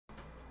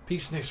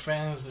Peace, Knicks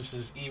fans. This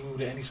is Eru,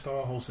 the Any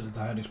Star, host of the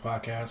Die Knicks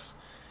podcast.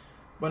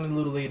 Running a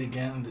little late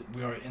again.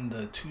 We are in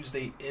the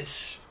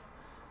Tuesday-ish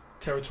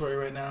territory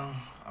right now.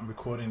 I'm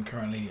recording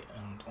currently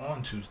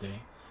on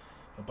Tuesday,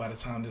 but by the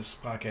time this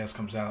podcast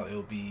comes out,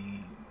 it'll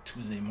be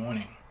Tuesday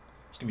morning.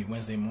 It's gonna be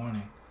Wednesday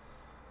morning.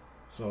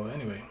 So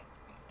anyway,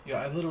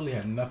 I literally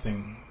had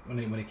nothing when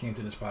it came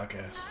to this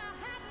podcast.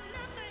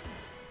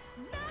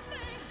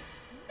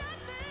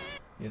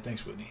 Yeah,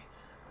 thanks, Whitney.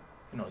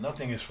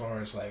 Nothing as far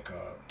as like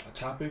a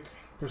topic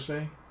per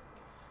se.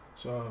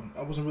 So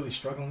I wasn't really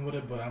struggling with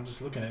it, but I'm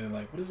just looking at it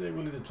like, what is there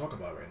really to talk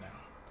about right now?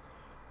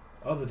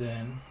 Other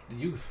than the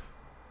youth.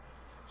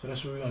 So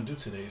that's what we're going to do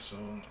today. So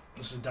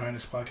this is Die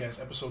Knicks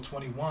Podcast, episode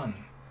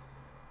 21.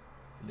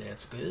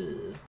 Let's go.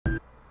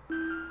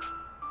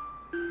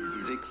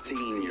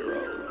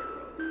 16-year-old.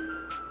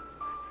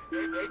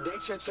 They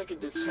check it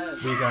to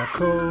 10. We got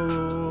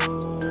Coach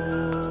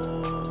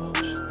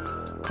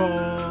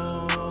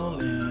calling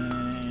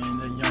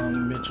the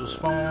young Mitchell's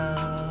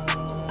phone.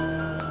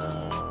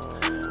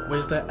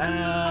 Where's the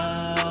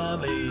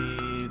alley?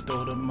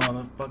 Throw the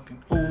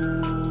motherfucking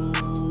ooh.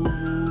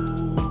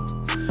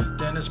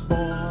 Dennis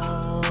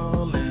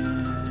ballin'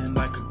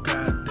 like a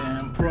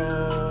goddamn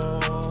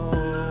pro.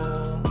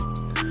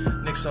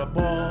 Knicks are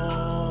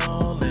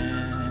ballin'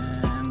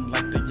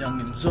 like the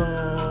youngin' Zoe.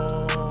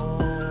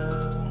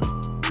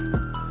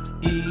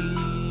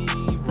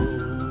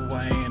 Eru,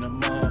 I ain't a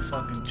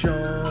motherfucking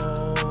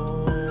joke.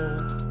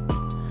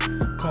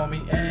 Call me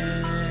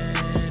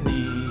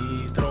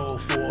Annie, throw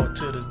 4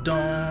 to the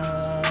dome.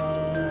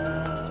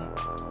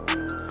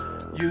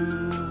 You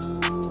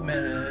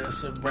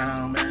mess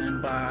around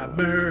and buy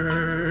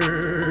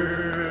merch.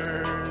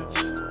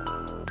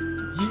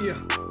 Yeah.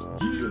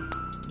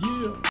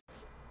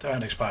 Die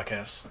Knicks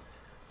Podcast.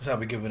 That's how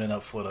we giving it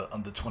up for the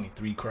under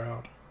 23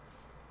 crowd.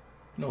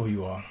 You know who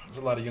you are. There's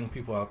a lot of young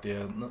people out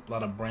there, a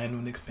lot of brand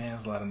new Knicks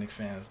fans, a lot of Knicks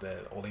fans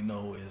that all they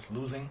know is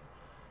losing.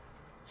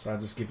 So I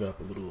just give it up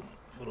a little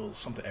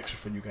something extra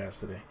for you guys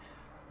today.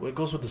 Well, it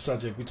goes with the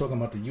subject. We're talking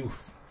about the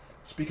youth.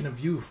 Speaking of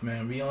youth,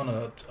 man, we on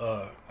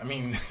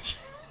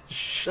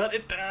shut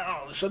it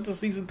down. Shut the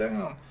season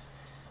down.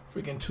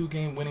 Freaking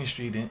 2-game winning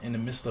streak in the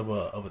midst of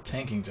a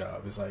tanking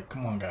job. It's like,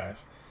 come on,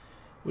 guys.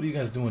 What are you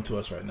guys doing to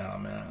us right now,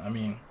 man? I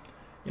mean,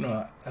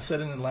 I said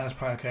in the last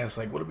podcast,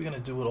 like, what are we going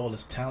to do with all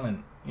this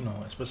talent,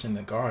 especially in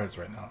the guards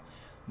right now?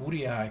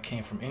 Moody Eye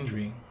came from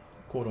injury,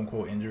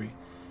 quote-unquote injury,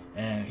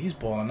 and he's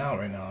balling out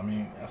right now. I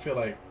mean, I feel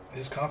like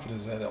his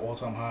confidence is at an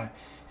all-time high.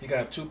 He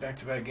got 2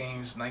 back-to-back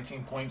games,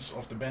 19 points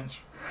off the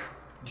bench.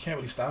 You can't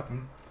really stop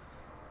him.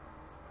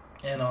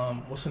 And,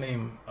 what's the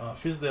name?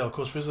 Fizdale,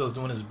 Coach Fizdale is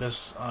doing his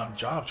best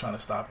job trying to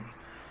stop him.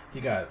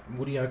 He got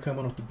Moody Eye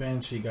coming off the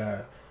bench. He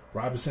got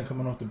Robinson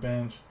coming off the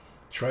bench.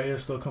 Trey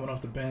is still coming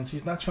off the bench.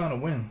 He's not trying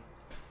to win.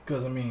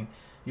 Because,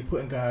 you're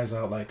putting guys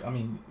out like,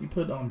 you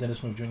put Dennis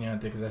Smith Jr.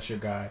 out there because that's your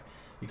guy.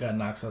 You got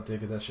Knox out there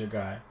because that's your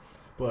guy.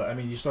 But,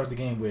 you start the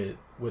game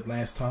with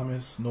Lance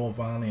Thomas, Noah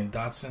Vonleh, and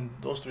Dotson.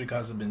 Those 3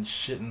 guys have been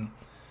shitting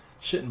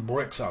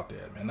bricks out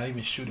there, man. Not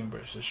even shooting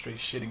bricks, just straight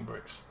shitting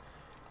bricks.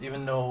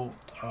 Even though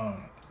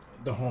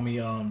the homie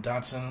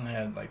Dotson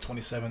had like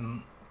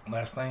 27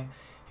 last night,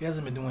 he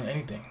hasn't been doing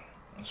anything.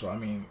 So,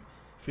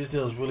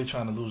 Fizdale is really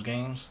trying to lose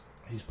games.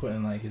 He's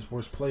putting like his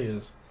worst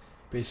players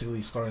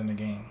basically starting the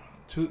game.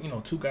 Two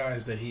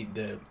guys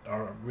that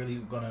are really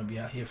gonna be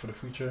out here for the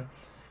future,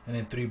 and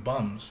then 3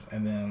 bums,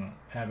 and then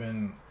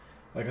having,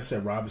 like I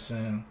said,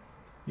 Robinson,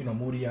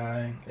 Moody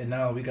Eye, and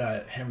now we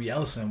got Henry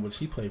Ellison, which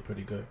he played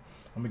pretty good.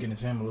 I'm gonna get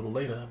into him a little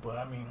later,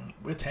 but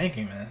we're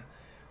tanking, man.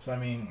 So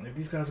if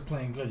these guys are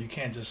playing good, you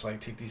can't just like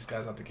take these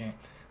guys out the game.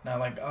 Now,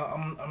 like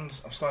I'm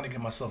starting to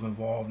get myself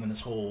involved in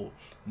this whole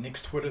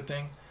Knicks Twitter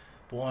thing.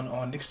 But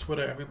on Knicks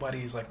Twitter,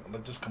 everybody's like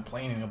just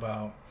complaining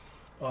about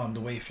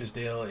the way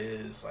Fizdale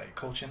is like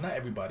coaching. Not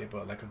everybody,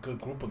 but like a good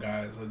group of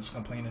guys are just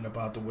complaining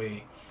about the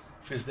way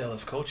Fizdale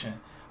is coaching.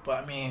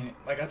 But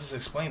like I just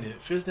explained it,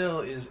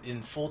 Fizdale is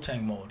in full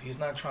tank mode. He's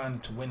not trying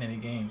to win any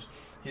games.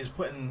 He's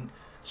putting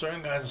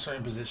certain guys in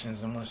certain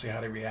positions and want to see how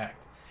they react.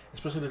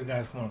 Especially the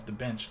guys coming off the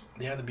bench.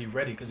 They have to be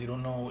ready because you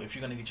don't know if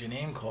you're going to get your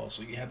name called.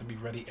 So you have to be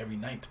ready every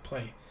night to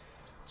play.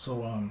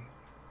 So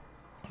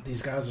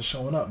these guys are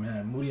showing up,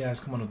 man. Moody Eye's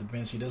coming off the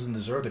bench. He doesn't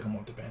deserve to come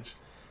off the bench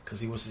because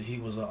he was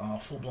a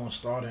full-blown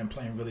starter and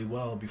playing really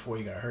well before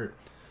he got hurt.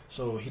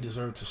 So he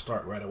deserved to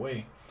start right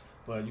away.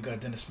 But you got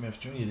Dennis Smith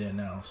Jr. there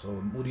now. So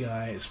Moody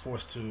Eye is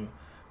forced to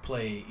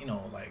play,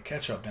 like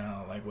catch up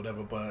now, like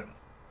whatever. But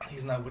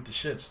he's not with the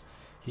shits.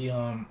 He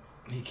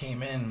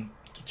came in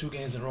 2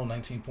 games in a row,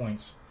 19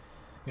 points.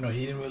 He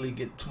didn't really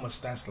get too much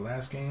stats the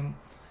last game.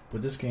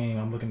 But this game,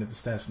 I'm looking at the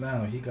stats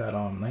now. He got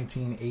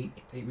 19,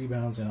 8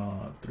 rebounds, and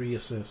 3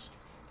 assists.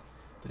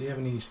 Did he have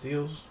any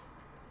steals?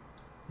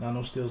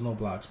 No steals, no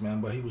blocks,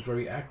 man. But he was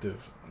very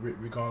active,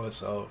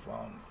 regardless of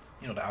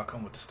the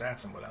outcome with the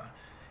stats and whatnot.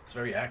 He's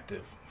very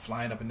active,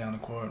 flying up and down the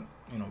court.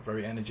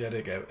 Very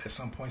energetic. At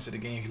some points of the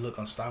game, he looked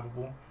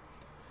unstoppable.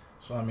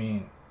 So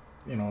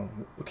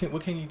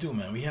what can you do,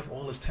 man? We have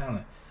all this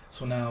talent.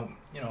 So now,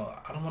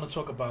 I don't want to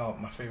talk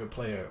about my favorite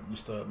player,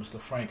 Mr.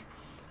 Frank,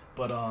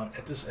 but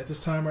at this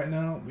time right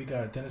now, we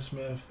got Dennis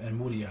Smith and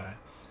Moody Eye.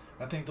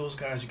 I think those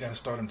guys you got to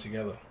start them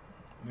together.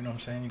 You know what I'm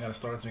saying? You got to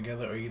start them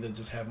together, or either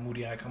just have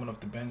Moody Eye coming off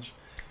the bench,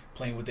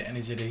 playing with the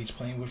energy that he's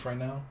playing with right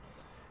now,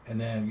 and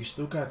then you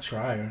still got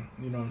Trier.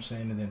 You know what I'm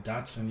saying? And then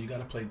Dotson, you got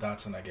to play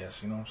Dotson, I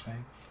guess. You know what I'm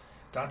saying?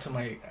 Dotson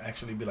might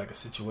actually be like a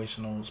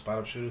situational spot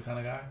up shooter kind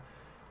of guy.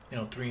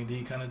 3 and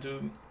D kind of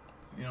dude.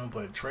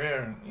 But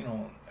Trier,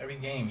 every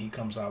game he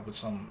comes out with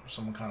some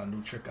kind of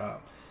new trick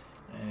out,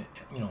 and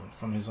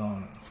from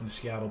the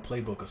Seattle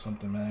playbook or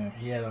something, man.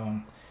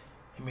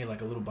 He made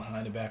like a little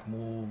behind the back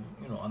move,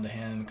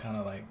 underhand kind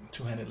of like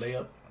two-handed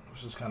layup,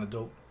 which is kind of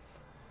dope.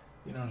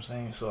 You know what I'm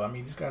saying? So I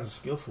mean, these guys are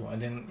skillful, and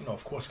then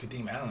of course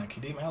Kadeem Allen.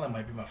 Kadeem Allen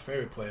might be my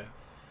favorite player,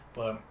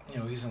 but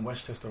he's in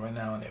Westchester right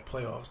now in their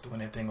playoffs doing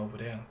their thing over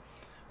there.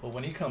 But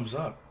when he comes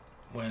up,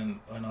 when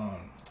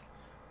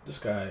this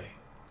guy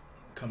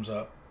comes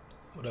up,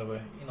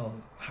 whatever,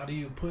 how do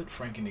you put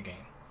Frank in the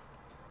game?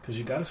 Because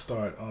you got to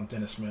start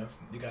Dennis Smith.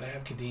 You got to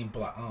have Kadeem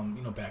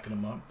backing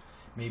him up.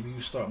 Maybe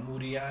you start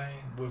Moody Eye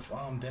with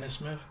Dennis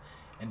Smith,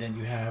 and then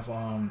you have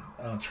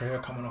Trier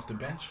coming off the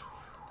bench,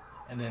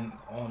 and then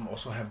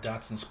also have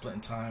Dotson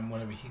splitting time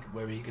wherever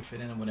he could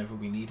fit in and whenever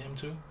we need him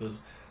to.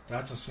 Because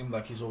Dotson seems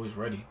like he's always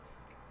ready.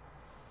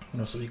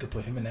 So you could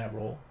put him in that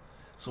role.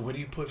 So where do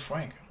you put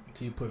Frank?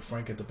 Do you put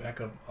Frank at the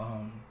backup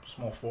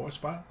small forward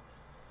spot?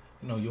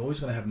 You're always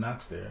gonna have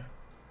Knox there.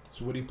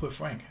 So where do you put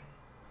Frank?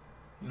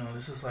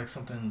 This is like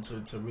something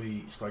to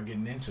really start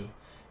getting into,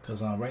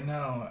 because right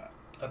now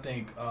I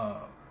think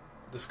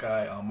this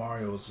guy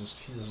Mario he's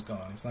just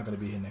gone. He's not gonna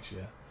be here next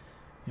year.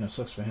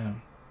 Sucks for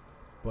him.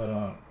 But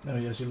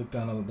as you look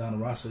down the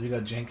roster, you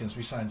got Jenkins.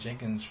 We signed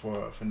Jenkins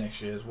for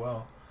next year as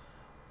well.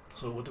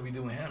 So what do we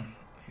do with him?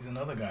 He's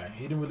another guy.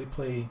 He didn't really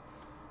play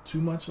too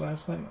much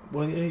last night.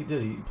 Well, yeah, he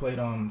did. He played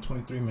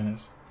 23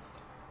 minutes.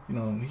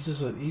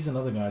 He's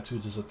another guy too,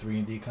 just a 3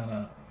 and D kind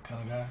of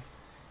guy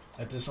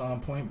at this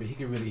point, but he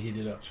could really heat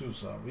it up too.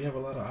 So we have a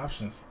lot of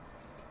options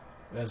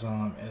as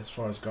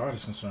far as guard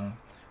is concerned.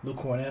 Luke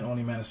Cornett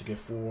only managed to get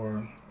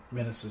 4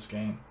 minutes this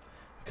game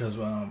because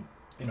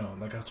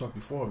like I talked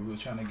before, we were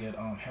trying to get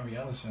Henry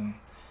Ellison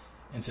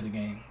into the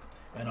game,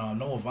 and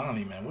Noah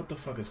Vonleh, man, what the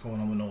fuck is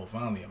going on with Noah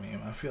Vonleh? I mean,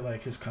 I feel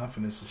like his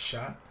confidence is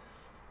shot.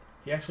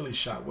 He actually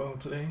shot well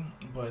today,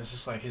 but it's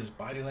just like his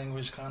body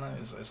language kind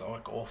of is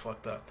all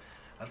fucked up.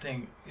 I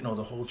think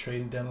the whole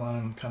trading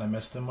deadline kind of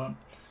messed him up,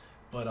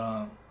 but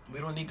we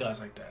don't need guys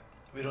like that.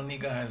 We don't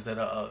need guys that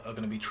are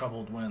going to be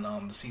troubled when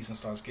the season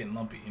starts getting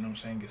lumpy. You know what I'm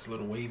saying? Gets a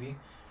little wavy.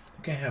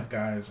 You can't have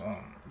guys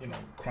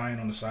crying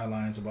on the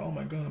sidelines about, oh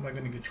my god, am I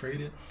going to get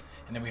traded?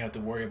 And then we have to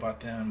worry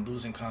about them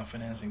losing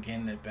confidence and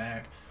getting it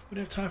back. We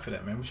don't have time for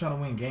that, man. We're trying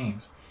to win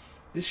games.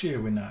 This year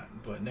we're not,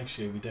 but next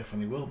year we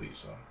definitely will be.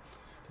 So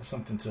that's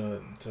something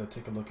to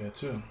take a look at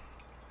too.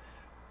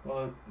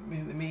 Well,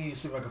 let me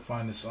see if I can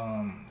find this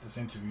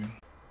interview.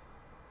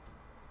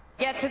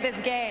 Get to this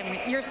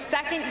game, your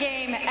second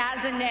game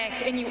as a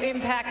Knick, and you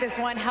impact this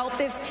one, help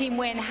this team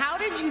win. How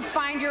did you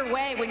find your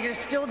way when you're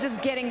still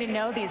just getting to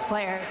know these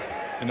players?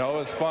 It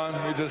was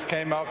fun. We just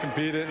came out,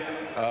 competed.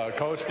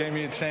 Coach gave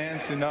me a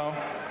chance,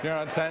 You're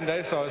on 10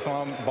 days, so I just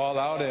want to ball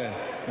out, and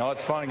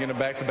it's fun getting a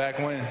back-to-back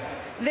win.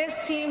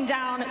 This team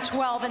down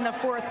 12 in the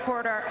fourth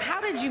quarter. How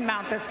did you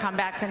mount this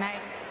comeback tonight?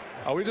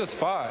 We just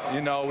fought.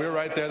 We were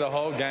right there the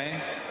whole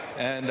game,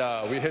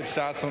 and we hit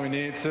shots when we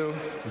needed to.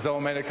 Zoe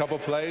made a couple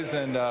plays,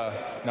 and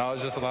it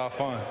was just a lot of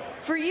fun.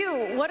 For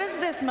you, what does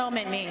this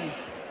moment mean?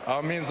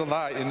 It means a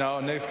lot.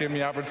 Knicks give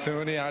me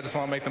opportunity, and I just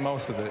want to make the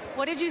most of it.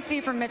 What did you see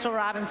from Mitchell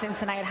Robinson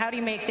tonight? How do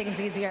you make things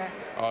easier?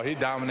 He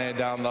dominated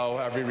down low,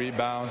 every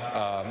rebound,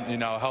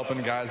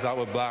 helping guys out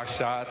with block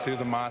shots. He was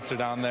a monster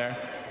down there.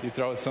 You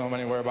throw it to him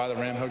anywhere by the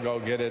rim, he'll go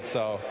get it.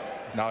 So,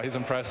 he's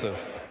impressive.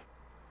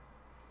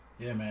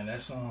 Yeah, man,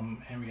 that's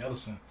Henry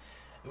Ellison.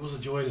 It was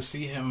a joy to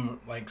see him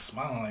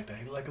smiling like that.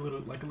 He's like a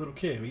little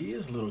kid. He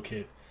is a little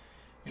kid.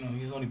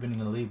 He's only been in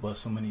the league but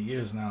so many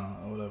years now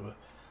or whatever.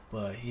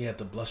 But he had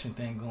the blushing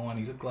thing going.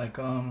 He looked like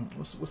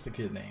what's the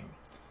kid name?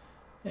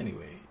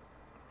 Anyway,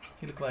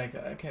 he looked like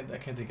I can't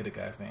think of the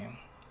guy's name.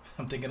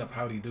 I'm thinking of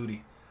Howdy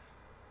Doody.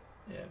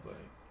 Yeah, but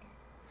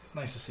it's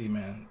nice to see,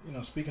 man.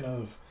 Speaking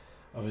of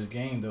his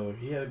game though,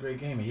 he had a great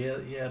game. He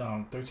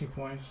had 13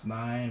 points,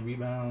 9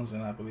 rebounds,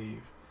 and I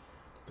believe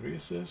 3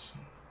 assists.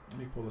 Let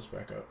me pull this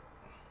back up.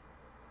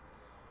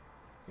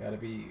 Got to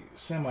be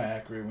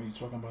semi-accurate when you're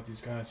talking about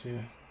these guys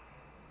here.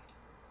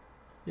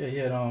 Yeah, he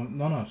had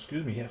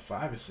he had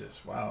 5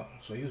 assists. Wow,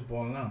 so he was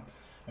balling out.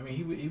 I mean,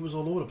 he was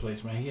all over the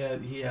place, man. He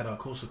had a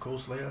coast to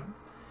coast layup,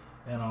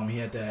 and he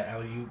had that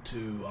alley oop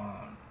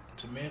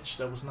to Mitch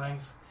that was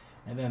nice,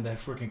 and then that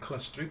freaking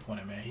clutch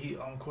 3-pointer, man. He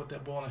caught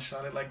that ball and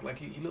shot it like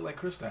he looked like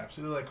Kristaps.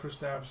 He looked like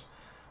Kristaps,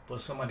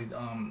 but somebody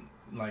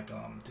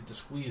did the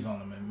squeeze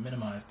on him and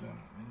minimized him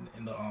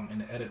in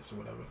the edits or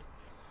whatever.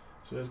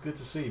 So it's good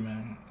to see,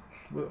 man.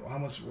 What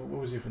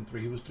was he from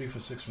 3? He was 3 for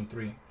 6 from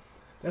 3.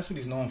 That's what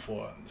he's known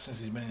for since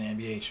he's been in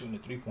the NBA, shooting the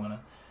 3-pointer.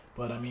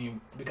 But I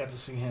mean, we got to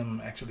see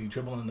him actually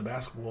dribbling the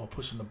basketball,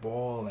 pushing the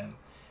ball,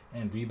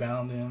 and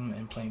rebounding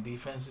and playing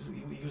defense.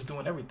 He was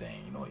doing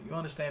everything. You know, you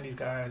understand these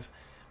guys,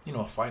 you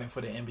know, fighting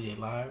for their NBA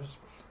lives,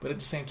 but at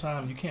the same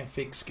time, you can't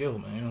fake skill,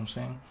 man. You know what I'm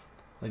saying?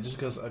 Like, just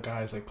because a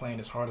guy's like playing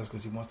his hardest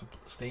because he wants to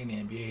stay in the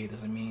NBA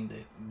doesn't mean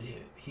that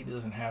he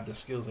doesn't have the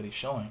skills that he's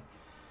showing.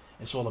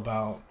 It's all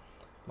about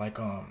like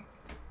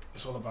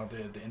it's all about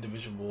the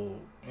individual,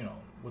 you know,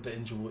 what the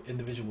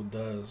individual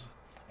does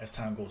as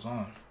time goes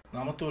on. Now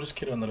I'm gonna throw this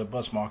kid under the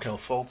bus, Markelle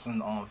Fultz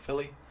in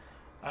Philly.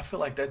 I feel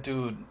like that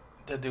dude,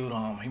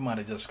 he might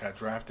have just got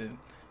drafted.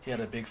 He had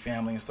a big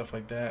family and stuff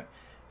like that.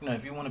 You know,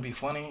 if you want to be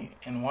funny,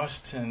 in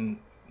Washington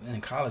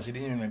in college, he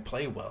didn't even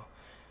play well.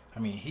 I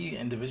mean, he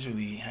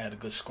individually had a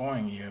good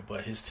scoring year,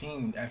 but his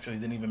team actually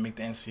didn't even make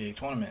the NCAA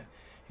tournament.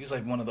 He was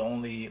like one of the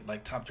only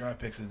like top draft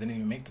picks that didn't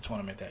even make the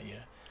tournament that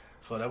year.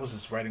 So that was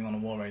just writing on the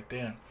wall right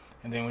there.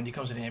 And then when he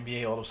comes to the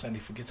NBA, all of a sudden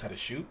he forgets how to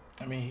shoot.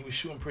 I mean, he was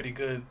shooting pretty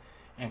good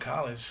in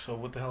college, so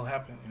what the hell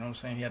happened? You know what I'm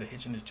saying? He had a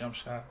hitch in his jump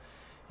shot.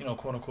 You know,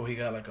 quote unquote, he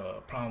got like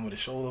a problem with his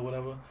shoulder or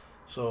whatever.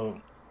 So,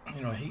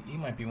 you know, he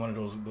might be one of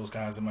those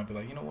guys that might be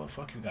like, you know what,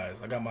 fuck you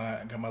guys. I got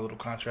my little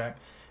contract,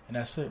 and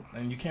that's it.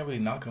 And you can't really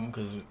knock him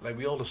because like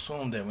we all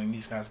assume that when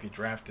these guys get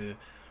drafted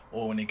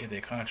or when they get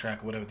their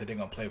contract or whatever, that they're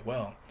gonna play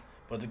well.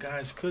 But the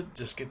guys could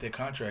just get their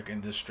contract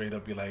and just straight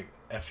up be like,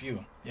 F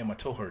you. Yeah, my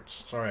toe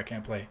hurts. Sorry, I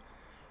can't play.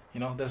 You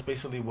know, that's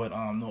basically what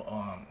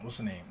what's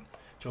the name?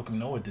 Joakim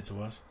Noah did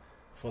to us.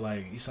 For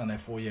like, he signed that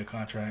 4-year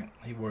contract.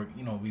 He worked,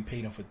 you know, we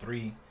paid him for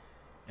 3,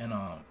 and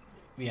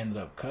we ended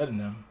up cutting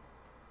him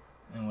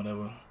and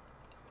whatever.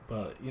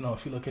 But you know,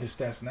 if you look at his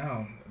stats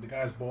now, the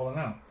guy's balling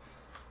out.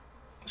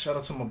 Shout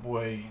out to my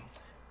boy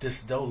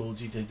Disdolo,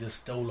 GJ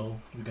Disdolo.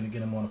 We're gonna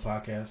get him on the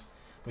podcast.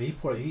 But he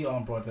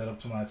brought that up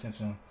to my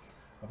attention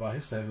about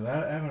his stats.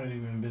 I haven't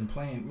even been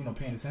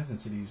paying attention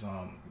to these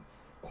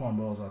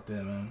cornballs out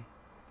there, man.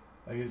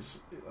 Like it's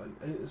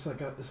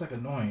like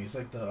annoying. It's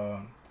like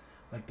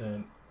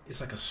it's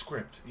like a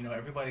script. You know,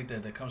 everybody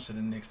that comes to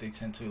the Knicks, they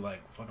tend to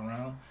like fuck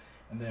around,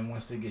 and then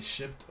once they get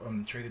shipped or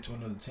traded to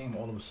another team,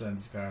 all of a sudden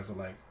these guys are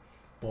like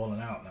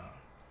balling out now.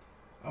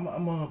 I'm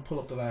gonna pull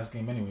up the last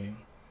game anyway.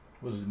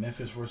 What was it,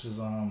 Memphis versus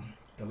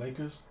the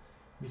Lakers?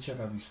 Let me check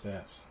out these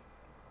stats.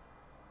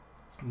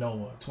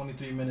 Noah,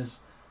 23 minutes,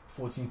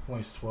 14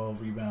 points,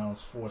 12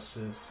 rebounds, 4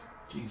 assists.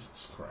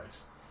 Jesus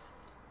Christ.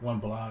 1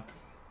 block.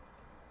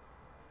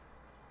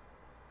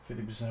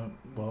 50%.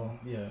 Well,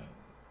 yeah.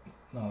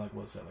 No, like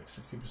what's that? Like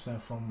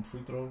 60% from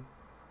free throw.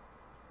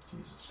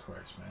 Jesus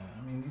Christ, man.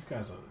 I mean, these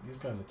guys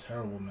are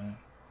terrible, man.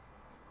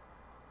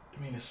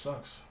 I mean, it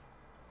sucks.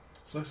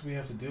 It sucks we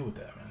have to deal with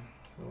that, man.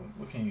 Well,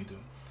 what can you do?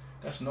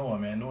 That's Noah,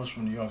 man. Noah's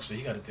from New York, so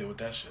he got to deal with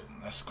that shit.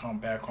 That's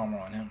bad karma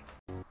on him.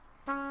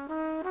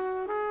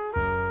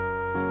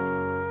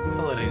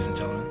 Hello, ladies and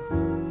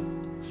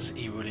gentlemen. This is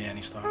E. Rudy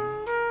Annie-Star,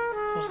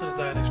 host of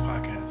the Diadex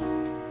Podcast.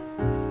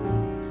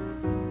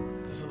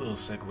 This is a little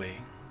segue.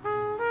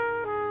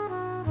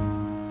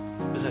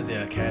 I was at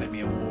the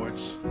Academy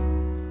Awards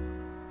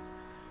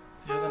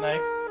the other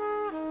night.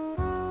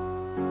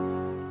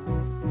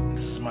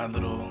 This is my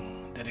little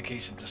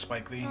dedication to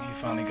Spike Lee. He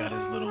finally got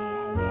his little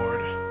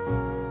award.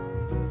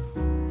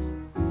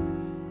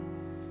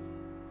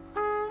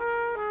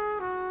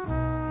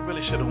 He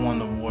really should have won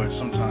the award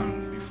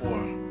sometime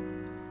before.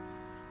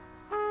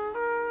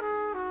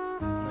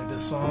 Like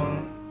this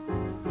song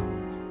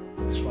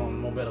is from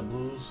Mo Better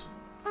Blues.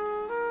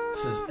 It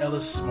says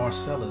Ellis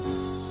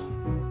Marcellus.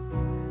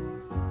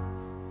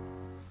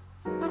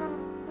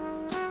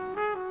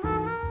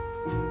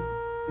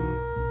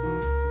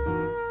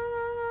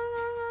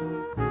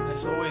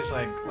 It's always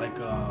like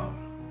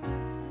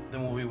the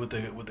movie with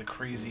the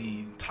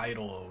crazy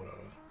title or whatever.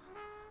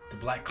 The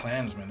Black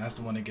Klansman. That's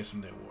the one that gets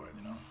him the award,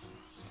 you know.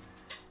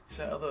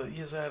 He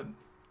has had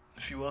a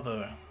few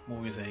other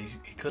movies that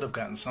he could have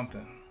gotten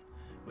something,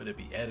 whether it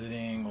be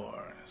editing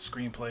or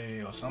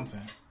screenplay or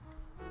something.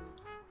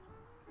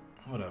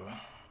 Whatever.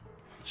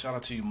 Shout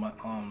out to you,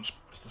 Mr.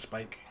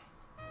 Spike.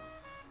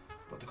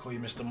 About to call you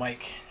Mr.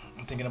 Mike.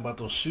 I'm thinking about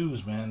those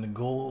shoes, man. The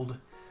gold,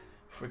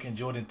 freaking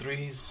Jordan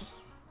 3s.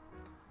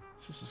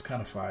 This is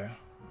kind of fire.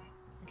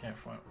 You can't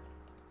front.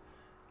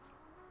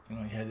 You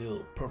know, he had the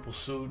little purple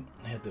suit.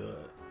 He had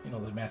the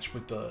match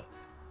with the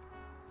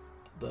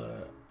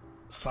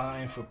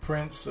sign for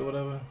Prince or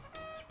whatever.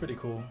 It's pretty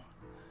cool.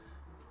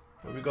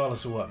 But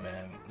regardless of what,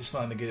 man, he's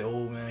starting to get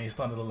old, man. He's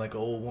starting to look like an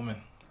old woman.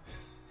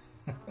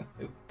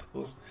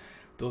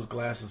 those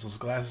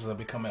glasses are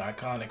becoming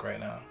iconic right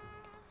now.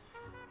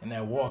 And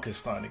that walk is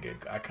starting to get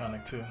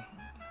iconic too.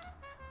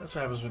 That's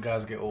what happens when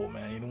guys get old,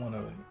 man. You don't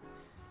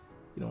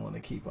want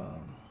to keep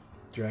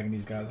dragging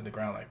these guys in the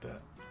ground like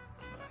that.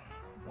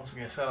 Once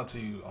again, shout out to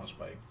you on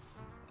Spike.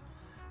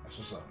 That's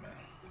what's up, man.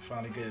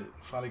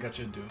 Finally got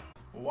your due.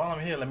 Well, while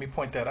I'm here, let me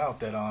point that out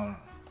that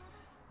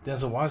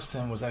Denzel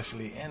Washington was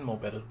actually in Mo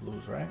Better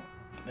Blues, right?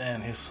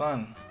 And his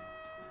son,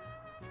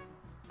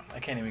 I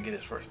can't even get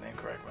his first name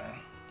correct, man.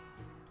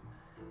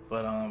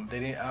 But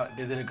they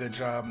did a good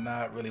job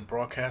not really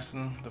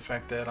broadcasting the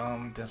fact that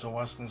Denzel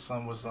Washington's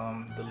son was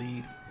the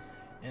lead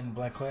in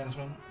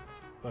BlacKkKlansman,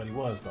 but he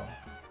was though.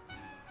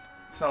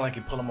 It's not like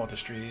he pulled him off the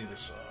street either.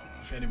 So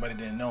if anybody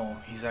didn't know,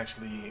 he's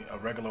actually a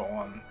regular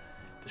on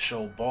the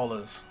show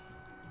Ballers.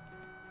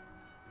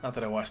 Not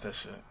that I watched that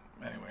shit.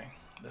 Anyway,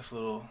 that's a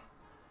little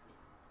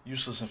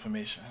useless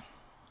information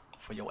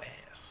for your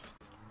ass.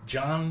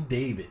 John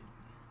David,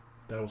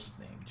 that was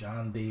his name.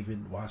 John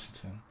David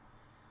Washington,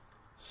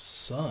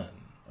 son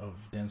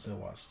of Denzel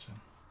Washington.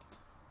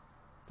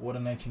 Born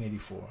in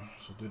 1984.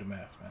 So do the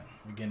math, man.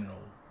 We're getting old.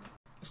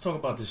 Let's talk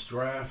about this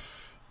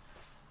draft.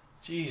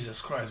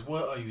 Jesus Christ,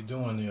 what are you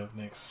doing, New York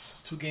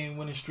Knicks? 2-game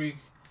winning streak.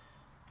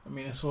 I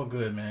mean, it's all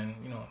good, man.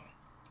 You know,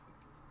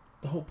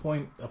 the whole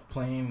point of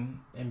playing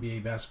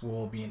NBA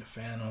basketball, being a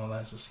fan and all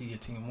that, is to see your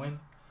team win.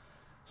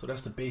 So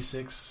that's the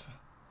basics.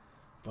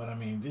 But I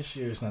mean, this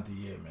year is not the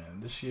year, man.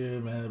 This year,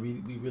 man,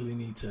 we really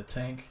need to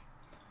tank.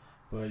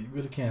 But you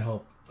really can't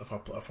help if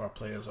our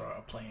players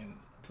are playing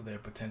to their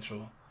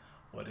potential,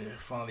 or they're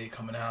finally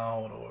coming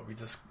out, or we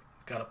just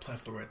got a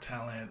plethora of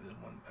talent.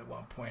 At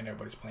one point,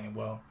 everybody's playing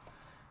well.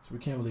 So we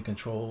can't really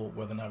control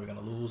whether or not we're going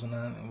to lose or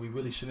not. And we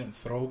really shouldn't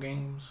throw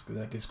games, because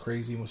that gets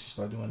crazy once you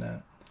start doing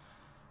that.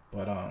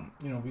 But,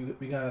 you know,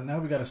 we got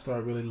to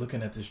start really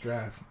looking at this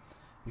draft,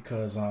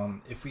 because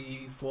if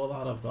we fall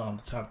out of the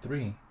top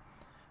 3,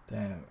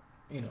 then,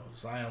 you know,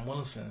 Zion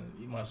Williamson,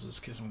 you might as well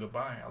just kiss him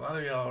goodbye. A lot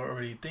of y'all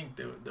already think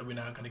that we're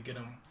not going to get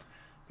him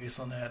based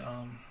on that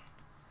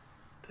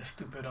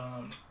stupid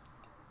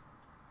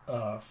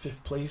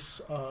 5th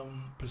place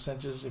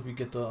percentages if you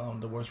get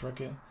the worst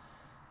record.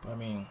 But, I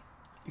mean,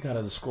 you got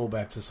to scroll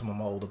back to some of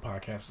my older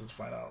podcasts to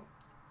find out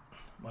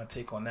my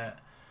take on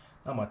that.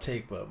 Not my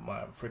take, but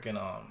my freaking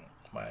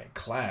my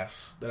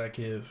class that I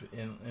give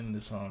in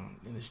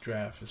this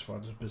draft as far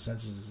as the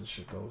percentages and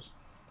shit goes.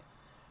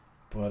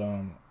 But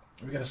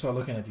we gotta start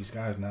looking at these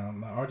guys now.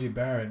 Now RJ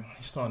Barrett,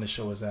 he's starting to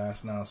show his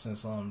ass now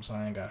since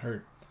Zion got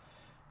hurt.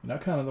 You know, I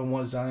kind of don't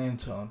want Zion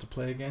to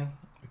play again,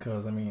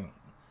 because I mean,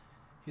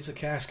 he's a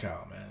cash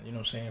cow, man. You know what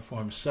I'm saying, for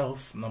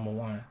himself, number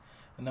one,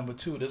 and number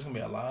two, there's gonna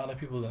be a lot of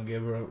people gonna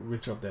get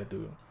rich off that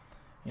dude.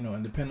 You know,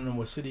 and depending on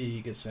what city he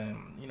gets in,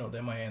 you know,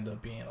 there might end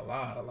up being a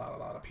lot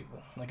of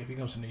people. Like if he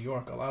comes to New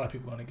York, a lot of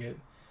people gonna get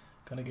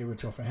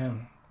rich off of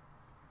him.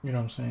 You know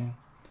what I'm saying?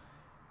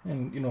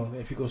 And you know,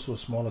 if he goes to a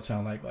smaller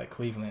town like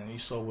Cleveland, you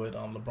saw what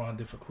LeBron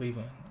did for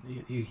Cleveland.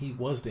 He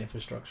was the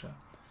infrastructure.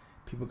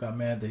 People got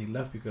mad that he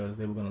left because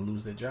they were gonna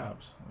lose their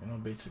jobs. You know,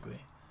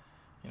 basically,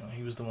 you know,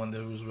 he was the one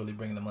that was really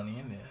bringing the money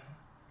in there.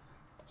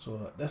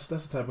 So that's the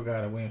type of guy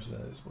that Williams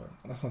is. But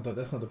that's not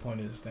the point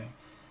of this thing.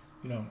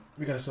 You know,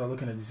 we gotta start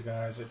looking at these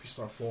guys if you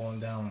start falling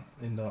down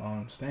in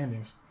the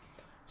standings.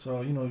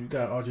 So, you know, you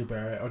got RJ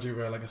Barrett. RJ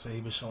Barrett, like I said,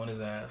 he was showing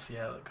his ass. He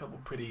had a couple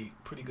pretty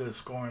good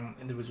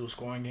individual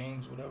scoring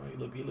games, whatever. He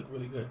looked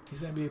really good.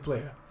 He's an NBA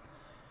player.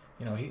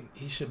 You know,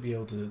 he should be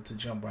able to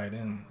jump right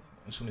in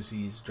as soon as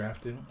he's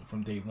drafted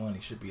from day one. He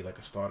should be like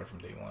a starter from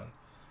day one.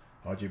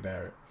 RJ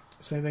Barrett.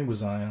 Same thing with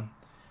Zion.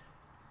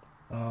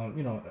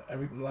 You know, a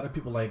lot of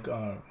people like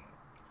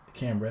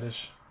Cam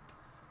Reddish.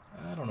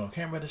 I don't know.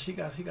 Cam Reddish, he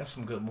got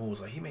some good moves.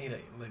 Like he made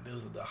there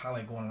was the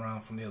highlight going around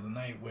from the other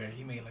night where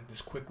he made like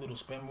this quick little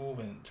spin move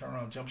and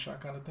turnaround jump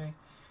shot kind of thing.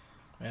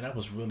 Man, that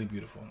was really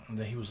beautiful. And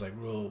then he was like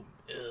real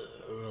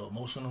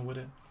emotional with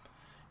it.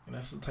 And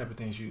that's the type of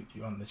things you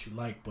that you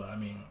like. But I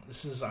mean,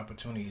 this is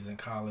opportunities in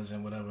college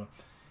and whatever.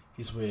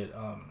 He's with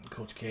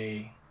Coach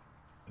K.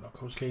 You know,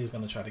 Coach K is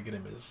gonna try to get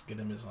him his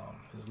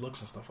looks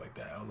and stuff like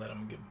that. I'll let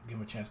him give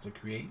him a chance to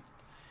create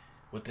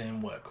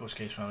within what Coach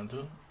K is trying to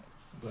do.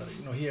 But,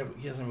 you know, he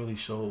hasn't really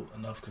showed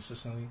enough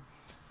consistently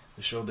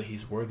to show that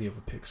he's worthy of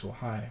a pick so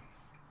high.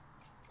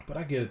 But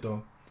I get it,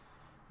 though.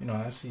 You know,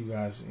 I see you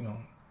guys, you know,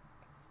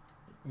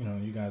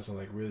 you guys are,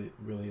 like, really,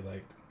 really,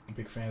 like,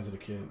 big fans of the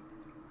kid.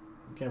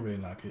 You can't really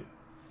knock it.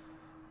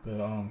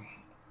 But,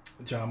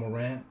 Ja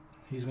Morant,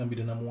 he's going to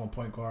be the number 1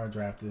 point guard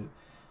drafted.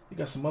 You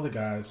got some other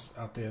guys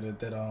out there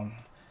that I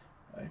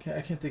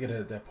can't think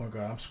of that point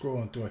guard. I'm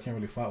scrolling through. I can't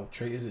really follow.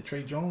 Is it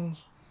Trey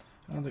Jones?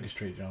 I don't think it's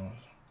Trey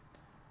Jones.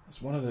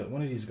 It's one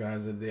of these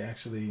guys that they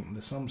actually,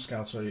 some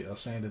scouts are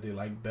saying that they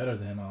like better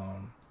than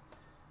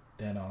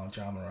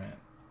Ja Morant.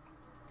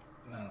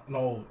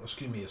 No,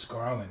 excuse me, it's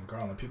Garland.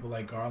 People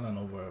like Garland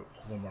over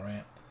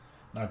Morant.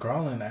 Now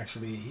Garland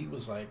actually, he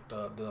was like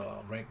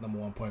the ranked number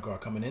 1 point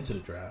guard coming into the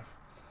draft.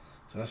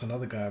 So that's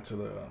another guy to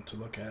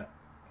look at.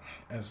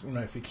 As you know,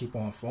 if we keep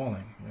on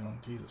falling, you know,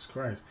 Jesus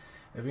Christ,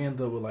 if we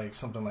end up with like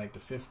something like the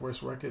 5th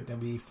worst record,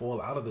 then we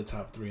fall out of the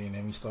top 3, and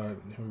then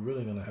we're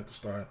really gonna have to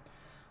start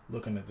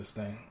looking at this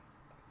thing.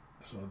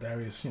 So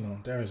Darius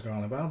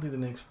Garland. But I don't think the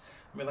Knicks,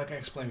 I mean, like I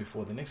explained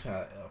before, the Knicks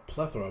have a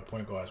plethora of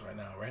point guards right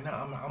now. Right now,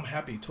 I'm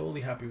happy,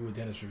 totally happy with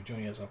Dennis Smith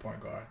Jr. as our point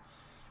guard.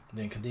 And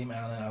then Kadeem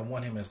Allen, I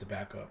want him as the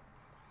backup.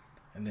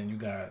 And then you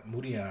got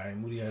Moody Eye.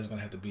 Moody Eye is going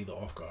to have to be the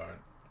off guard.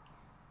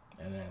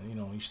 And then, you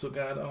know, you still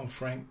got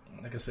Frank.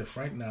 Like I said,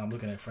 Frank, now I'm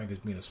looking at Frank as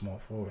being a small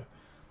forward.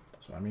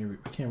 So, I mean,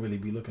 we can't really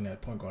be looking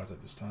at point guards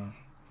at this time.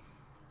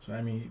 So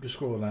I mean, you can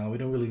scroll down. We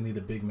don't really need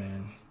a big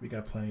man. We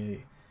got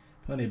plenty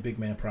of big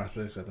man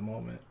prospects at the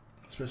moment,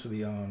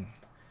 especially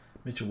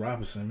Mitchell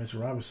Robinson.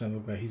 Mitchell Robinson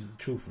look like he's the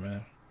truth,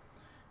 man.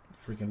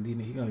 Freaking leading.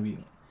 He's gonna be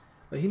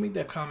like he made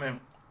that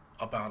comment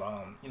about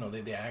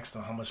they asked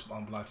him how much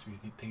blocks do you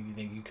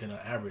think you can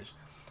average.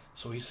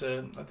 So he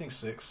said I think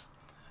 6.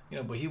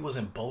 But he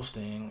wasn't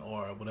boasting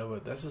or whatever.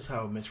 That's just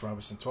how Mitch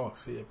Robinson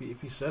talks.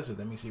 If he says it,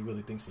 that means he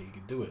really thinks that he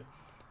can do it.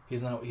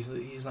 He's not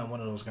one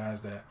of those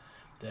guys that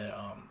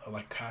are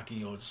like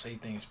cocky or say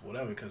things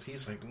whatever, because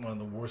he's like one of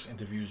the worst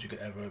interviews you could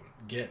ever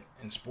get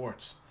in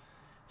sports,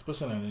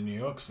 especially in the New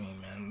York scene,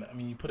 man. I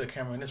mean, you put a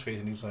camera in his face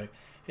and he's like,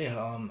 "Hey,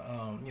 how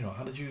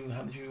did you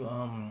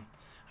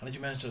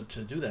manage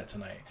to do that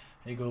tonight?"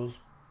 And he goes,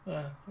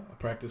 "I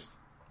practiced."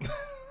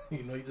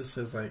 He just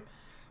says like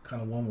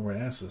kind of one word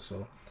answers.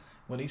 So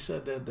when he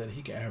said that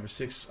he can average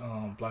 6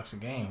 blocks a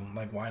game,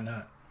 like why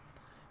not?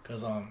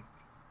 Because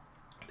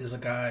there's a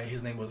guy,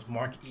 his name was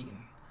Mark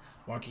Eaton.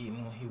 Mark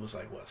Eaton, he was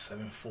like,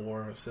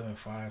 7'4",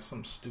 7'5",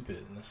 something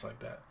stupidness like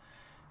that.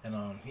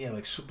 And he had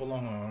like super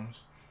long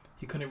arms.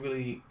 He couldn't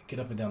really get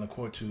up and down the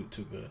court too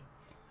good.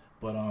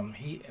 But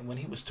when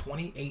he was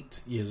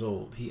 28 years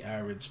old, he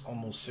averaged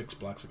almost 6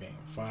 blocks a game,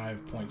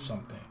 5 point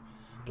something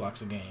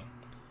blocks a game.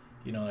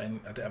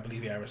 And I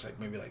believe he averaged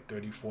maybe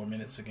 34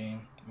 minutes a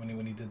game when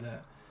he did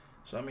that.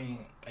 So I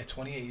mean, at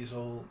 28 years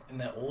old, in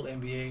that old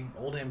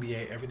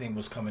NBA, everything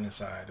was coming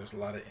inside. There's a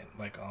lot of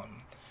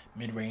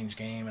mid-range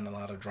game and a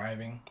lot of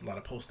driving, a lot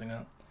of posting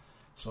up.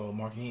 So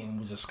Mark Eaton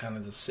was just kind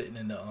of just sitting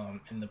in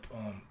the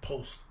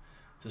post,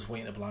 just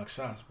waiting to block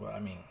shots. But I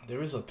mean,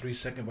 there is a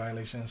 3-second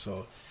violation,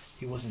 so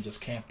he wasn't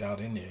just camped out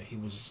in there. He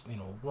was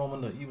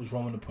roaming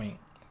the paint,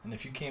 and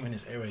if you came in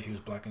his area, he was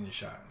blocking your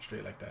shot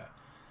straight like that.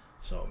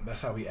 So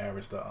that's how he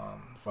averaged the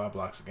 5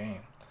 blocks a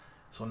game.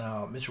 So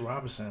now Mitchell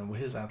Robinson, with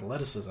his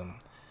athleticism,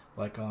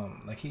 like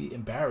he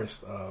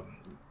embarrassed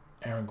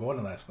Aaron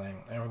Gordon last night.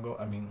 Aaron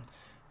Gordon,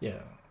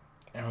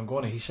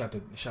 he shot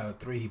a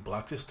 3. He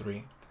blocked his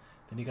 3.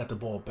 Then he got the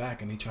ball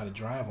back and he tried to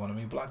drive on him.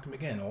 He blocked him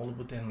again, all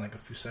within a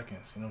few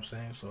seconds. You know what I'm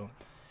saying? So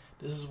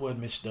this is what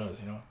Mitch does.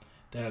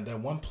 That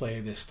one play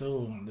this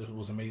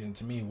was amazing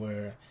to me,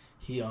 where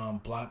he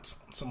blocked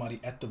somebody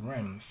at the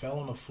rim, fell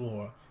on the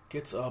floor,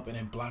 gets up and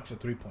then blocks a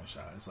 3-point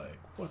shot. It's like,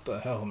 what the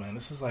hell, man?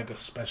 This is like a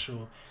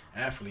special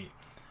athlete,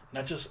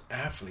 not just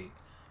athlete,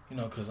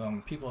 because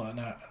people are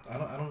not. I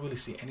don't really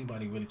see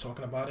anybody really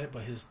talking about it,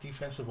 but his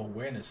defensive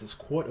awareness, his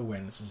court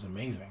awareness is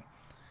amazing.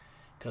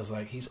 Because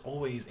he's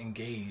always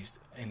engaged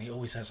and he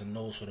always has a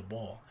nose for the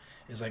ball.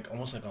 It's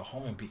almost like a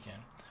homing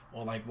beacon,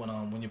 or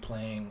when you're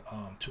playing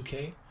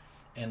 2K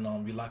and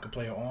you lock a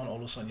player on, all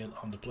of a sudden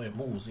the player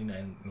moves,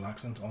 and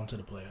locks onto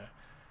the player.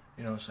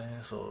 You know what I'm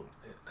saying? So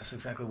that's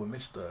exactly what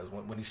Mitch does.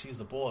 When he sees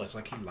the ball, it's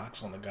like he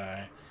locks on the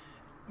guy,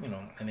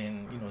 and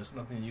then there's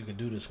nothing you can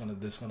do that's gonna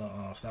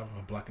stop him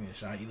from blocking your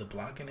shot, either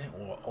blocking it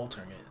or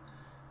altering it.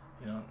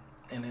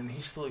 And then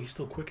he's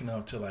still quick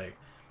enough to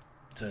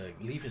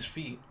leave his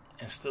feet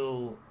and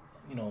still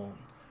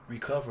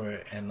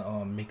recover and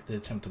make the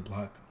attempt to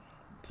block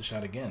the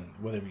shot again,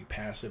 whether you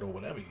pass it or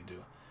whatever you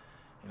do.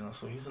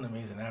 So he's an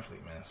amazing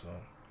athlete, man. So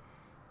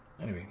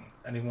anyway,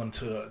 I didn't want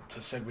to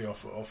segue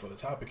off of the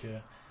topic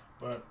here.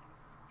 But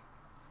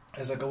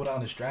as I go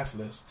down this draft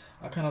list,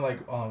 I kind of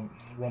like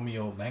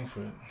Romeo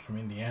Langford from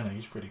Indiana.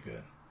 He's pretty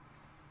good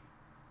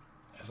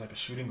as a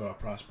shooting guard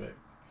prospect.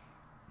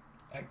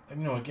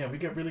 Again, we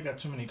really got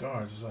too many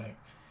guards. It's like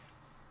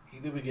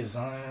either we get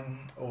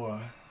Zion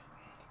or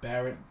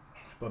Barrett.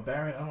 But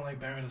Barrett, I don't like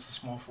Barrett as a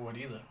small forward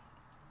either.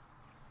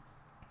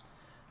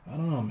 I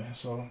don't know, man.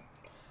 So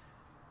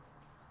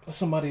that's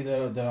somebody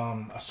that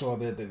I saw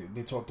that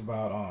they talked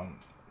about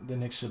the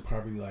Knicks should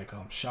probably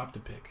shop the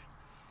pick.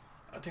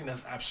 I think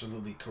that's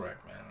absolutely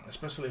correct, man.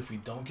 Especially if we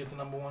don't get the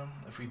number 1.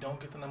 If we don't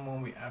get the number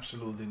 1, we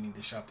absolutely need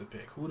to shop the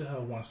pick. Who the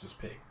hell wants this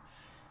pick?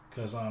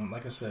 Because,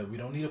 like I said, we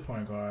don't need a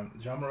point guard.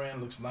 Ja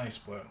Morant looks nice,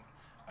 but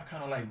I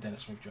kind of like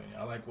Dennis Smith Jr.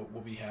 I like what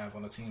we have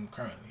on the team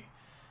currently.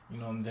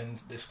 And then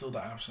there's still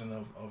the option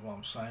of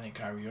signing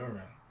Kyrie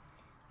Irving.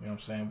 You know what I'm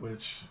saying?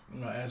 Which,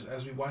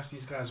 as we watch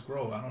these guys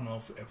grow, I don't know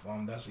if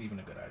that's even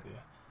a good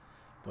idea.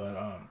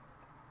 But,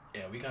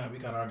 yeah, we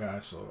got our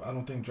guys, so I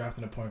don't think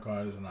drafting a point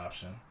guard is an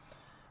option.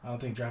 I don't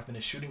think drafting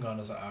a shooting guard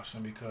is an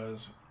option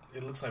because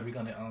it looks like we're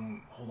going to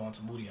hold on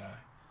to Moody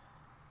Eye.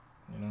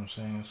 You know what I'm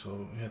saying?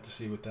 So we have to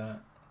see with that.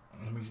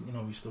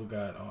 We still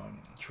got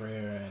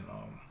Traer and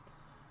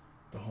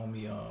the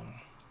homie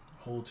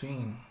whole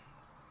team.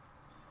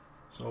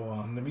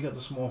 So then we got the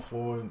small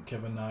forward,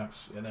 Kevin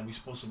Knox, and then we're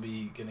supposed to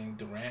be getting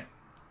Durant.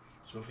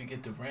 So if we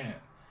get Durant,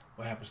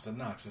 what happens to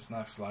Knox? Does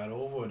Knox slide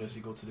over or does he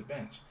go to the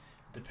bench?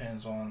 It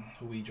depends on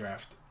who we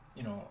draft,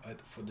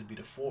 for to be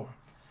the 4.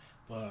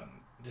 But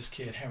this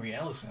kid Henry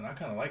Ellison, I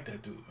kind of like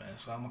that dude, man.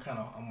 So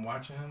I'm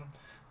watching him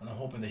and I'm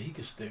hoping that he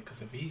could stick.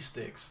 Because if he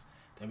sticks,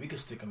 then we could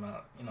stick him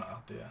out,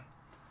 out there.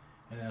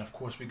 And then of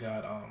course we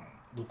got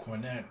Luke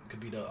Cornett could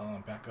be the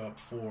backup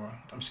 4.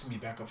 I'm just gonna be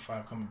backup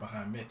 5 coming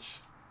behind Mitch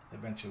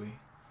eventually.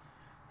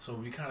 So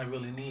we kind of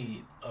really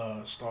need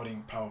a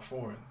starting power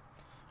forward.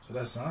 So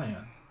that's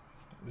Zion.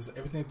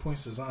 Everything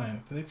points to Zion.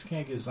 If the Knicks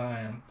can't get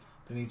Zion,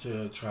 they need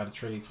to try to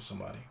trade for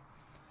somebody.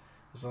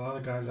 There's a lot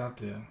of guys out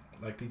there,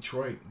 like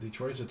Detroit.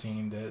 Detroit's a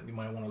team that you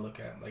might want to look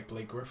at, like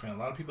Blake Griffin. A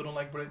lot of people don't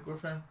like Blake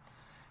Griffin,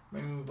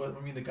 but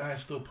the guy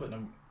is still putting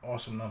up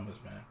awesome numbers,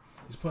 man.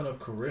 He's putting up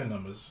career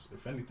numbers,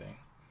 if anything.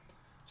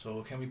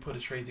 So can we put a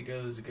trade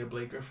together to get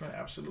Blake Griffin?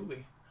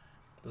 Absolutely.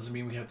 Doesn't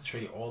mean we have to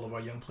trade all of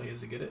our young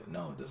players to get it.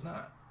 No, it does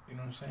not. You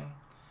know what I'm saying?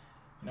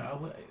 I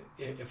would,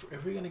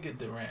 if we're gonna get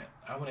Durant,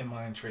 I wouldn't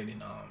mind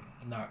trading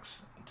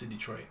Knox to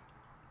Detroit.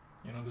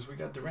 Because we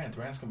got Durant.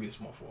 Durant's gonna be a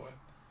small forward.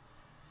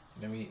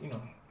 And then you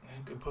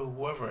could put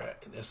whoever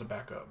as a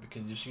backup. We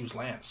can just use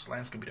Lance.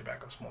 Lance could be the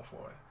backup small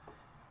forward.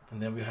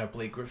 And then we have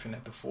Blake Griffin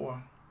at the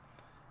 4.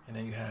 And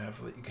then you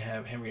can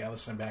have Henry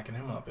Ellison backing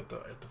him up at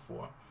the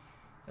 4.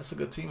 That's a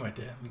good team right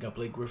there. You got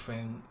Blake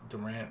Griffin,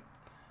 Durant,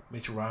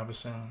 Mitchell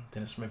Robinson,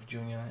 Dennis Smith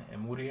Jr.,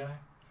 and Moody Eye.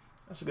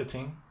 That's a good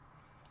team.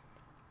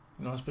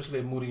 Especially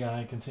if Moody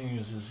Eye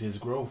continues his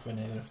growth, and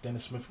then if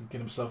Dennis Smith can get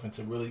himself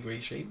into really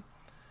great shape,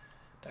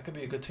 that could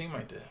be a good team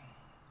right there.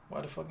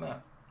 Why the fuck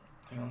not?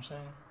 You know what I'm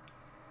saying?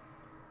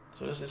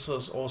 So this is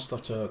all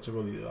stuff to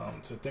really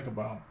to think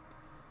about.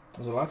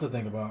 There's a lot to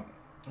think about.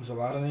 There's a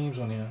lot of names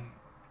on here.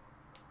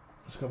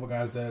 There's a couple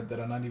guys that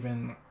are not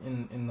even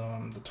in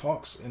the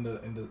talks in the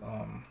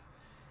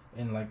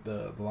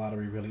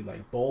lottery, really.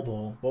 Like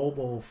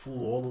Bobo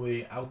flew all the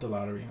way out the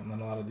lottery on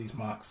a lot of these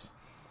mocks.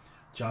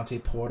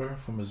 Jonte Porter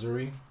from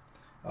Missouri,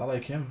 I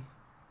like him.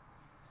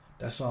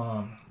 That's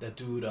that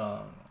dude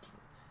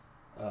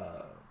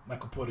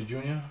Michael Porter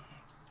Jr.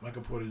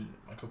 Michael Porter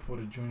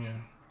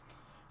Jr.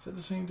 Is that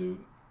the same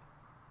dude?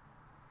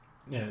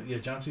 Yeah,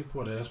 Jonte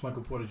Porter. That's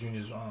Michael Porter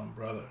Jr.'s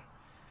brother.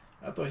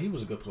 I thought he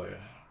was a good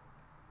player.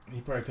 He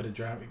probably could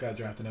have got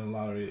drafted in the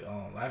lottery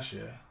last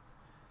year.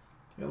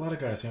 A lot of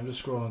guys here. I'm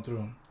just scrolling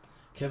through.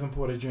 Kevin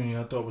Porter Jr.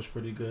 I thought was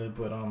pretty good,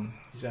 but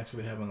he's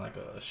actually having like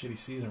a shitty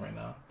season right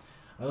now.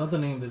 Another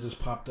name that just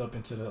popped up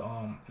into the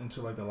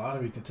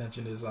lottery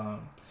contention is I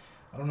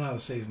don't know how to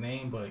say his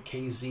name, but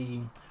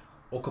KZ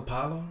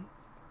Okpala.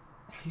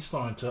 He's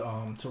starting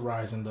to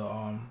rise in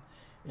the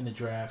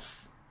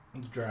draft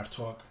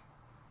talk,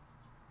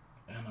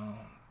 and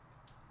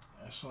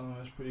that's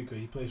pretty good.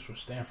 He plays for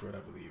Stanford, I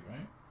believe,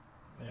 right?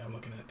 Yeah, I'm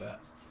looking at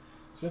that.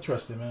 It's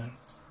interesting, man.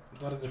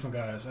 A lot of different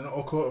guys, and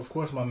of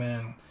course, my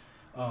man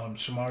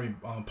Shamari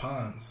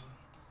Pons.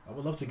 I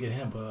would love to get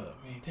him, but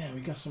damn, we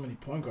got so many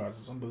point guards.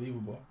 It's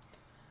unbelievable.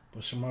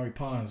 But Shamari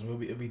Pons,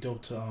 it'd be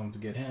dope to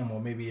get him,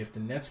 or maybe if the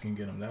Nets can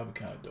get him, that would be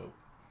kind of dope.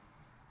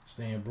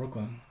 Stay in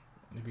Brooklyn,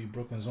 maybe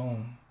Brooklyn's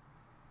own.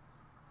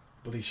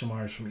 I believe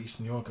Shamari's from East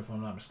New York, if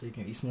I'm not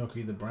mistaken. East New York or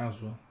either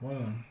Brownsville, one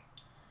of them.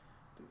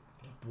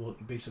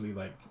 Basically,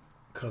 like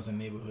cousin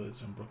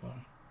neighborhoods in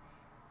Brooklyn.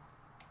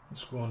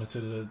 Let's go on to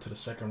the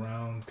second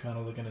round, kind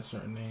of looking at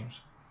certain names.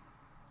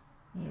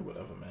 Yeah,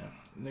 whatever, man.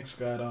 Knicks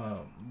got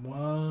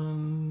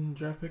one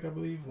draft pick, I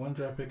believe. One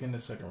draft pick in the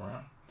second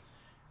round.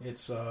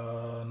 It's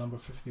number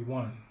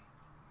 51.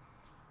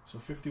 So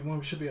 51,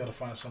 we should be able to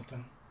find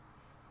something.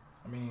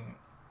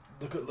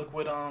 Look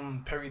what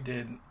Perry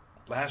did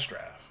last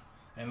draft,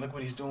 and look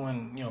what he's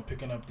doing.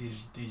 Picking up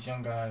these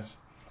young guys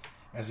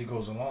as he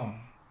goes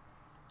along.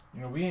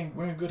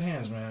 We're in good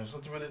hands, man. There's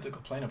nothing really to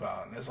complain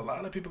about. And there's a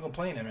lot of people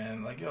complaining,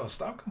 man. Like, yo,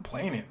 stop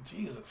complaining.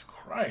 Jesus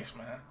Christ,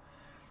 man.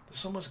 There's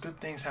so much good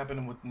things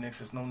happening with the Knicks.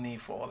 There's no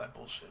need for all that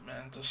bullshit,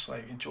 man. Just,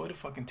 enjoy the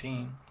fucking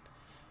team.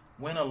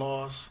 Win or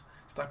loss.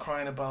 Stop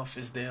crying about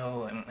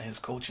Fizdale and his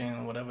coaching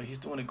and whatever. He's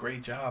doing a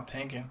great job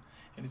tanking,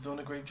 and he's doing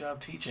a great job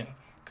teaching.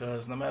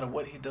 Because no matter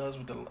what he does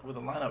with the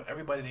lineup,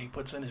 everybody that he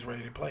puts in is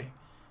ready to play,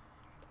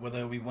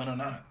 whether we win or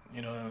not.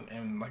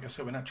 And like I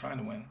said, we're not trying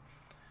to win.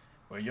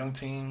 We're a young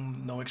team,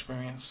 no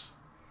experience.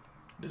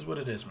 It is what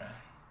it is, man.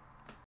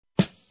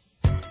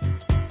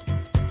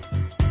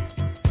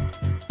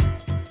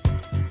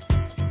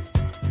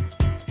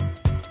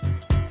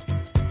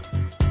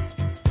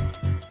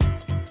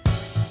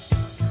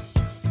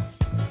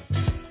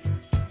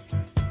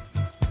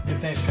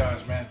 Thanks,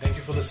 guys, man. Thank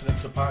you for listening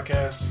to the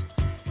podcast.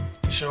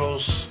 It's your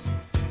host,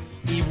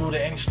 Evil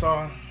the Any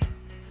Star.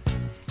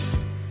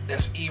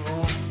 That's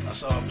Evil.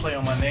 That's a play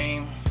on my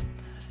name.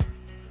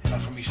 And I'm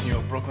from East New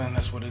York, Brooklyn.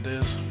 That's what it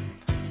is.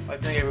 I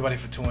thank everybody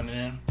for tuning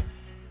in.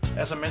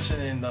 As I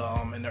mentioned in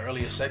the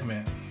earlier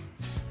segment,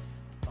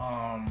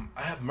 I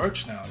have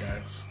merch now,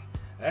 guys.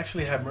 I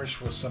actually have merch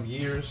for some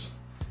years,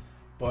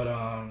 but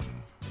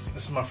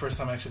this is my first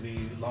time actually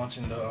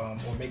launching or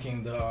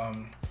making the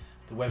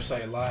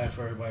website live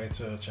for everybody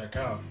to check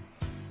out.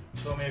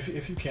 So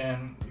if you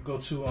can go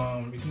to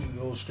you can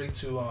go straight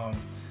to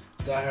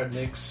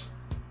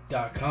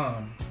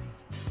diehardknicks.com,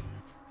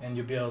 and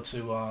you'll be able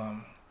to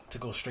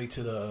go straight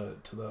to the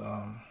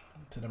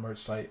merch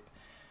site.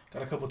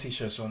 Got a couple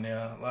t-shirts on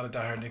there, a lot of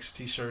Die Hard Knicks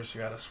t-shirts.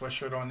 You got a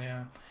sweatshirt on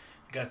there.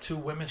 You got 2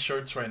 women's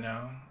shirts right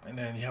now, and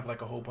then you have a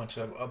whole bunch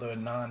of other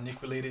non-Knick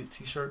related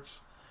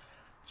t-shirts.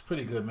 It's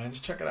pretty good, man.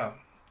 Just check it out.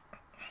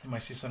 You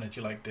might see something that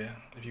you like there.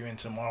 If you're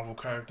into Marvel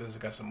characters, I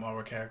got some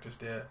Marvel characters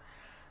there.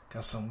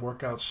 Got some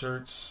workout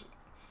shirts.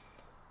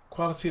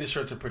 Quality of the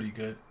shirts are pretty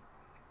good.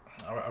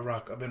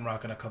 I've been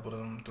rocking a couple of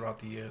them throughout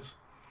the years.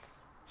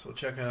 So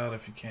check it out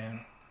if you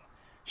can.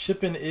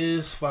 Shipping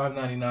is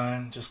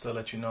 $5.99, just to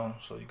let you know,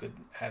 so you could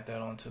add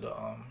that on to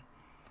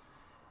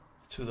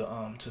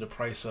the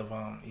price of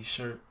each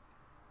shirt.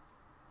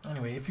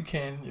 Anyway, if you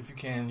can,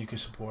 you can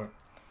support.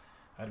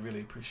 I'd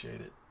really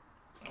appreciate it.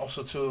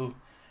 Also, too,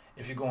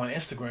 if you go on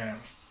Instagram,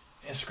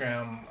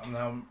 I'm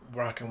now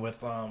rocking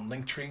with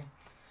Linktree,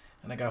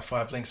 and I got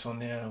 5 links on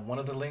there. One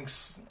of the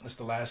links is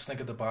the last link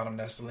at the bottom.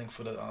 That's the link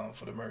for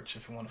the merch.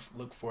 If you want to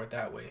look for it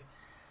that way,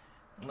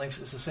 links,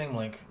 it's the same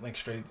link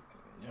straight,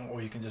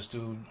 or you can just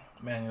do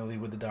manually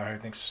with the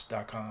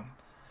diehardknicks.com.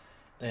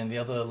 Then the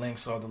other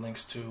links are the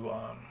links to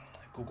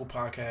Google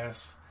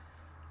Podcasts,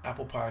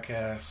 Apple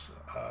Podcasts,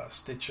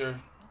 Stitcher,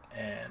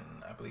 and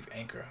I believe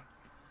Anchor.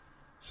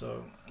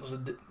 So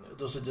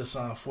those are just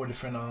 4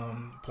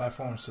 different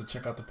platforms to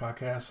check out the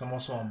podcast. I'm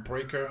also on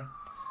Breaker.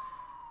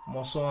 I'm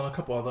also on a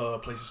couple other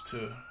places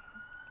too.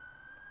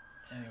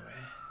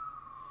 Anyway,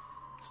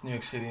 it's New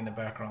York City in the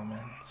background,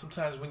 man.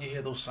 Sometimes when you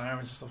hear those sirens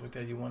and stuff like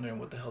that, you're wondering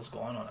what the hell's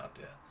going on out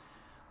there.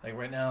 Like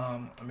right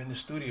now, I'm in the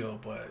studio,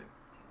 but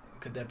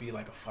could that be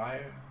like a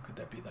fire? Could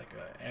that be like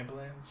an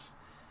ambulance?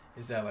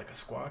 Is that like a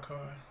squad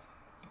car?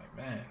 Like,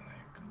 man,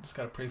 just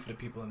gotta pray for the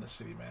people in the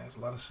city, man. There's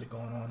a lot of shit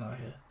going on out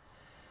here.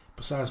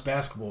 Besides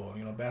basketball,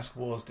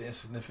 basketball is the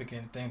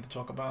insignificant thing to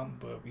talk about,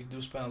 but we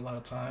do spend a lot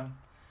of time.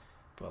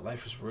 But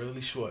life is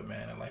really short,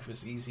 man, and life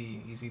is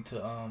easy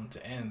to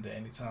end at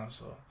any time.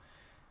 So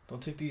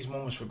don't take these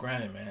moments for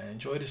granted, man.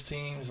 Enjoy this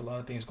team. There's a lot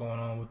of things going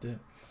on with it.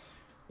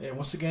 Yeah,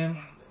 once again,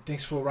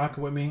 thanks for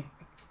rocking with me.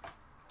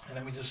 And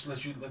let me just let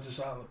this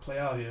play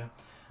out here.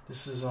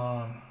 This is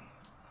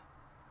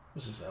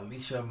what's this?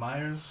 Alicia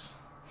Myers.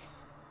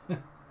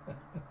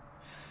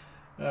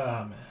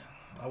 Ah, man.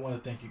 I want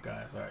to thank you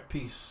guys. All right,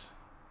 peace.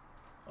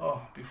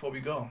 Oh, before we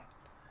go,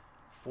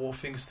 4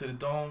 fingers to the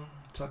dome,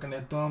 tucking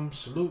that thumb,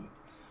 salute.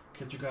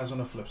 Catch you guys on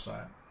the flip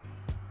side.